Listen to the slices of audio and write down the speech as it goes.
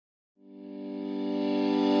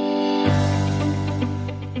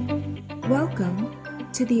Welcome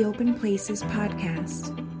to the Open Places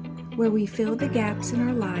podcast, where we fill the gaps in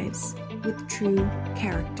our lives with true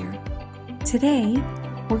character. Today,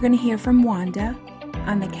 we're going to hear from Wanda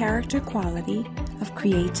on the character quality of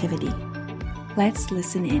creativity. Let's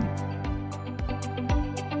listen in.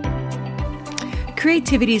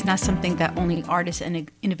 Creativity is not something that only artists and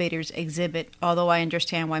innovators exhibit, although I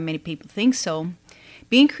understand why many people think so.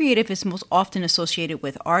 Being creative is most often associated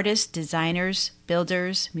with artists, designers,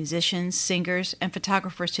 builders, musicians, singers, and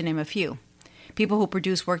photographers, to name a few. People who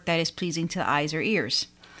produce work that is pleasing to eyes or ears.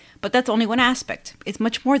 But that's only one aspect. It's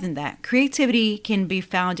much more than that. Creativity can be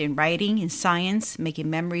found in writing, in science, making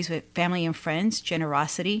memories with family and friends,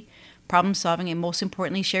 generosity, problem solving, and most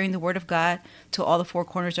importantly, sharing the word of God to all the four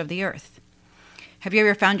corners of the earth. Have you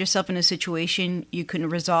ever found yourself in a situation you couldn't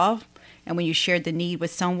resolve? And when you shared the need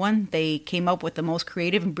with someone, they came up with the most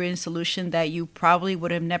creative and brilliant solution that you probably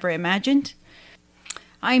would have never imagined?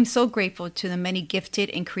 I am so grateful to the many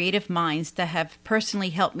gifted and creative minds that have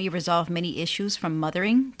personally helped me resolve many issues, from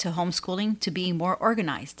mothering to homeschooling to being more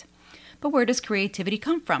organized. But where does creativity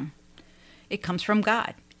come from? It comes from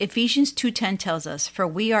God. Ephesians 2:10 tells us, "For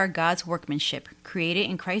we are God's workmanship, created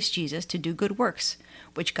in Christ Jesus to do good works,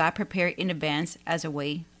 which God prepared in advance as a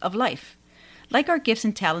way of life." Like our gifts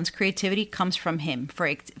and talents, creativity comes from Him for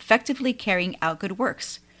effectively carrying out good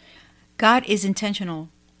works. God is intentional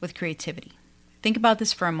with creativity. Think about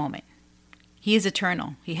this for a moment. He is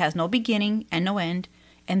eternal. He has no beginning and no end,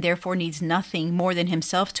 and therefore needs nothing more than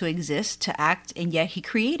Himself to exist, to act, and yet He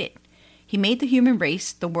created. He made the human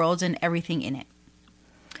race, the worlds, and everything in it.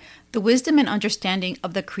 The wisdom and understanding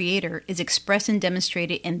of the Creator is expressed and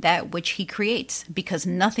demonstrated in that which He creates, because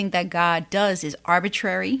nothing that God does is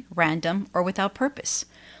arbitrary, random, or without purpose.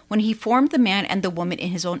 When He formed the man and the woman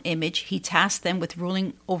in His own image, He tasked them with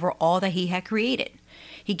ruling over all that He had created.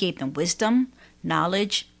 He gave them wisdom,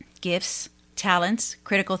 knowledge, gifts, talents,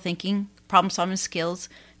 critical thinking, problem-solving skills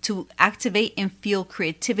to activate and fuel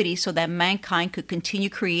creativity so that mankind could continue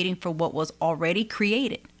creating for what was already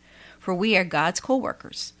created. For we are God's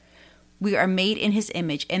co-workers. We are made in His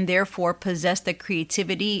image and therefore possess the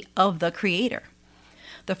creativity of the Creator.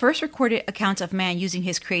 The first recorded account of man using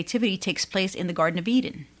his creativity takes place in the Garden of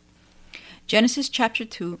Eden. Genesis chapter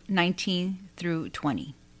 2, 19 through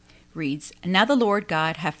 20 reads, "Now the Lord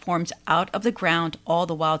God hath formed out of the ground all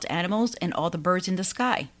the wild animals and all the birds in the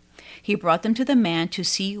sky. He brought them to the man to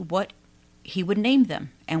see what he would name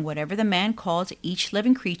them, and whatever the man called each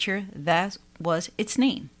living creature, that was its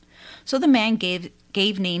name. So the man gave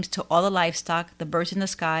names to all the livestock, the birds in the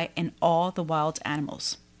sky, and all the wild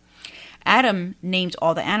animals." Adam named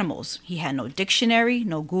all the animals. He had no dictionary,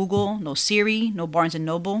 no Google, no Siri, no Barnes &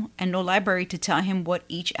 Noble, and no library to tell him what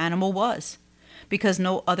each animal was, because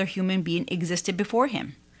no other human being existed before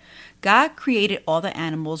him. God created all the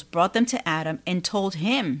animals, brought them to Adam, and told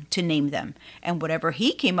him to name them, and whatever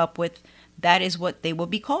he came up with, that is what they will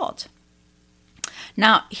be called.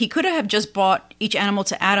 Now, he could have just brought each animal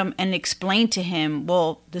to Adam and explained to him,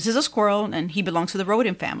 well, this is a squirrel and he belongs to the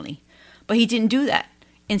rodent family. But he didn't do that.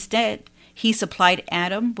 Instead, he supplied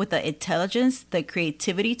Adam with the intelligence, the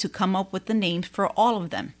creativity to come up with the names for all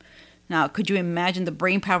of them. Now, could you imagine the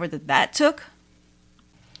brain power that took?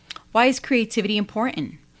 Why is creativity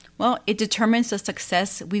important? Well, it determines the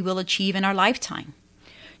success we will achieve in our lifetime.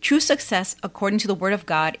 True success, according to the Word of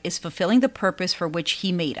God, is fulfilling the purpose for which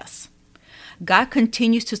He made us. God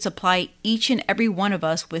continues to supply each and every one of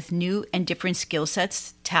us with new and different skill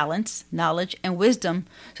sets, talents, knowledge, and wisdom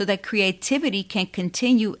so that creativity can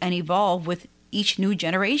continue and evolve with each new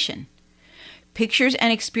generation. Pictures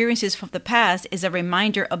and experiences from the past is a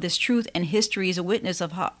reminder of this truth, and history is a witness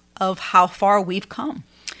of how far we've come.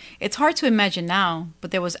 It's hard to imagine now,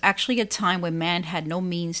 but there was actually a time when man had no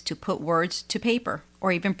means to put words to paper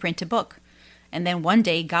or even print a book. And then one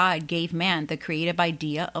day, God gave man the creative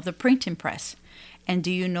idea of the printing press. And do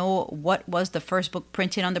you know what was the first book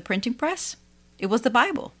printed on the printing press? It was the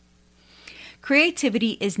Bible.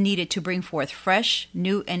 Creativity is needed to bring forth fresh,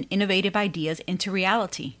 new, and innovative ideas into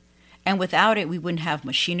reality. And without it, we wouldn't have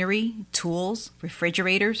machinery, tools,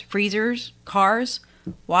 refrigerators, freezers, cars,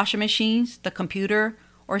 washing machines, the computer,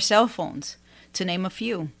 or cell phones, to name a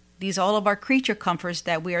few. These all of our creature comforts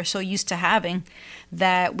that we are so used to having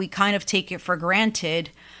that we kind of take it for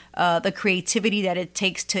granted, the creativity that it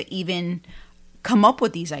takes to even come up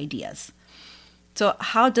with these ideas. So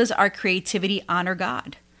how does our creativity honor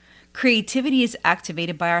God? Creativity is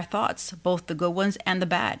activated by our thoughts, both the good ones and the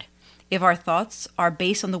bad. If our thoughts are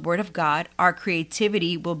based on the Word of God, our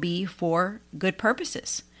creativity will be for good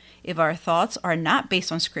purposes. If our thoughts are not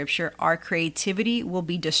based on Scripture, our creativity will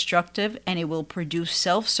be destructive and it will produce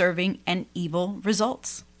self-serving and evil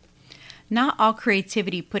results. Not all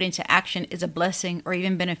creativity put into action is a blessing or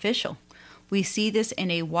even beneficial. We see this in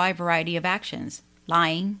a wide variety of actions: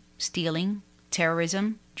 lying, stealing,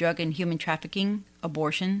 terrorism, drug and human trafficking,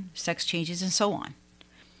 abortion, sex changes, and so on.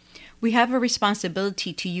 We have a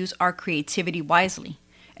responsibility to use our creativity wisely.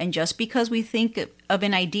 And just because we think of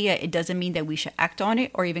an idea, it doesn't mean that we should act on it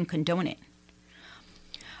or even condone it.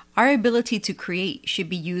 Our ability to create should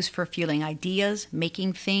be used for fueling ideas,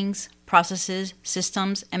 making things, processes,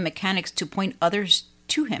 systems, and mechanics to point others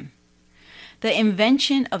to Him. The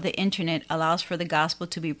invention of the internet allows for the gospel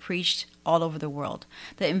to be preached all over the world.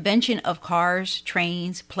 The invention of cars,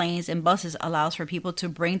 trains, planes, and buses allows for people to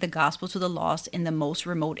bring the gospel to the lost in the most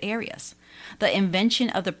remote areas. The invention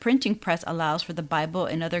of the printing press allows for the Bible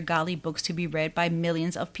and other godly books to be read by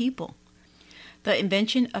millions of people. The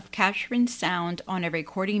invention of capturing sound on a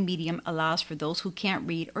recording medium allows for those who can't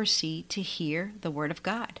read or see to hear the Word of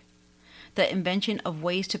God. The invention of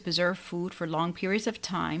ways to preserve food for long periods of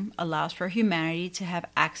time allows for humanity to have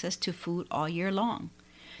access to food all year long.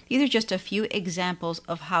 These are just a few examples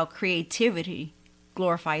of how creativity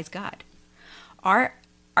glorifies God. Our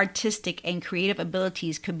artistic and creative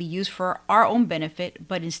abilities could be used for our own benefit,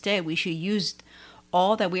 but instead we should use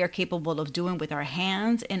all that we are capable of doing with our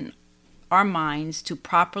hands and our minds to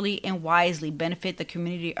properly and wisely benefit the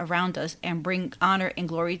community around us and bring honor and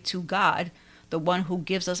glory to God, the one who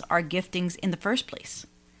gives us our giftings in the first place.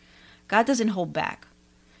 God doesn't hold back.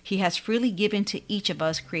 He has freely given to each of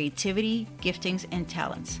us creativity, giftings, and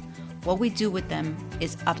talents. What we do with them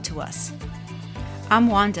is up to us. I'm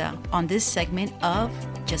Wanda on this segment of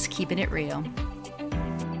Just Keeping It Real.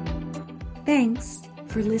 Thanks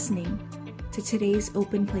for listening to today's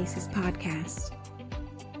Open Places podcast.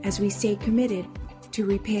 As we stay committed to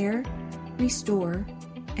repair, restore,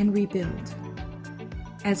 and rebuild.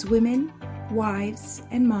 As women, wives,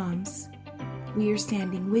 and moms, we are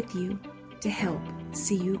standing with you to help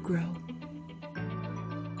see you grow.